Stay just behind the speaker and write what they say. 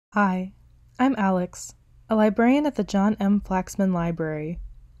Hi, I'm Alex, a librarian at the John M. Flaxman Library.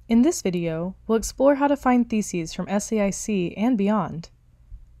 In this video, we'll explore how to find theses from SAIC and beyond.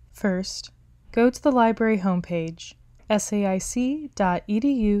 First, go to the library homepage,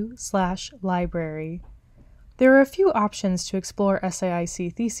 saic.edu/library. There are a few options to explore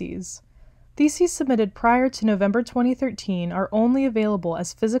SAIC theses. Theses submitted prior to November 2013 are only available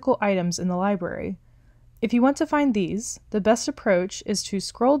as physical items in the library. If you want to find these, the best approach is to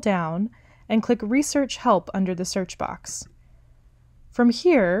scroll down and click Research Help under the search box. From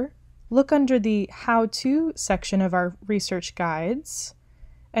here, look under the How To section of our research guides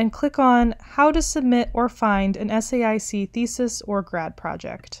and click on How to Submit or Find an SAIC Thesis or Grad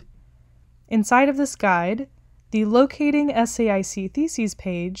Project. Inside of this guide, the Locating SAIC Theses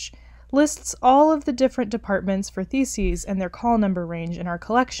page lists all of the different departments for theses and their call number range in our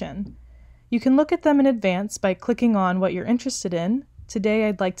collection. You can look at them in advance by clicking on what you're interested in. Today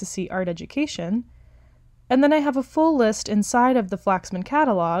I'd like to see art education. And then I have a full list inside of the Flaxman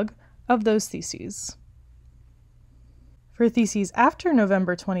catalog of those theses. For theses after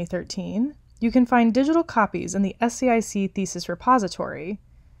November 2013, you can find digital copies in the SAIC Thesis repository.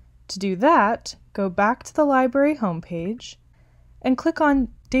 To do that, go back to the library homepage and click on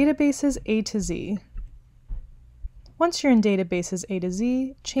Databases A to Z. Once you're in Databases A to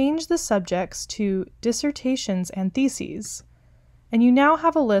Z, change the subjects to Dissertations and Theses, and you now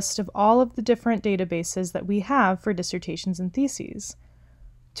have a list of all of the different databases that we have for dissertations and theses.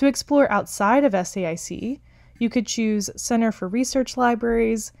 To explore outside of SAIC, you could choose Center for Research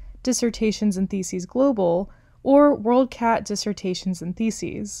Libraries, Dissertations and Theses Global, or WorldCat Dissertations and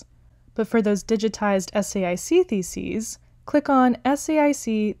Theses. But for those digitized SAIC theses, click on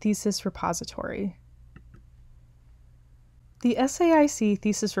SAIC Thesis Repository. The SAIC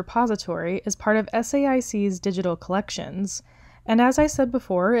Thesis Repository is part of SAIC's digital collections, and as I said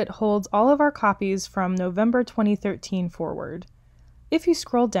before, it holds all of our copies from November 2013 forward. If you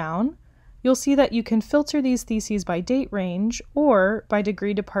scroll down, you'll see that you can filter these theses by date range or by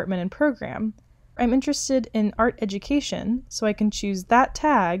degree, department, and program. I'm interested in art education, so I can choose that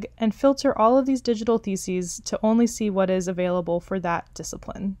tag and filter all of these digital theses to only see what is available for that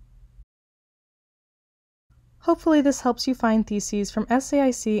discipline. Hopefully this helps you find theses from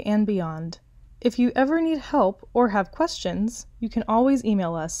SAIC and beyond. If you ever need help or have questions, you can always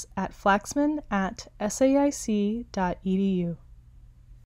email us at flaxman@saic.edu.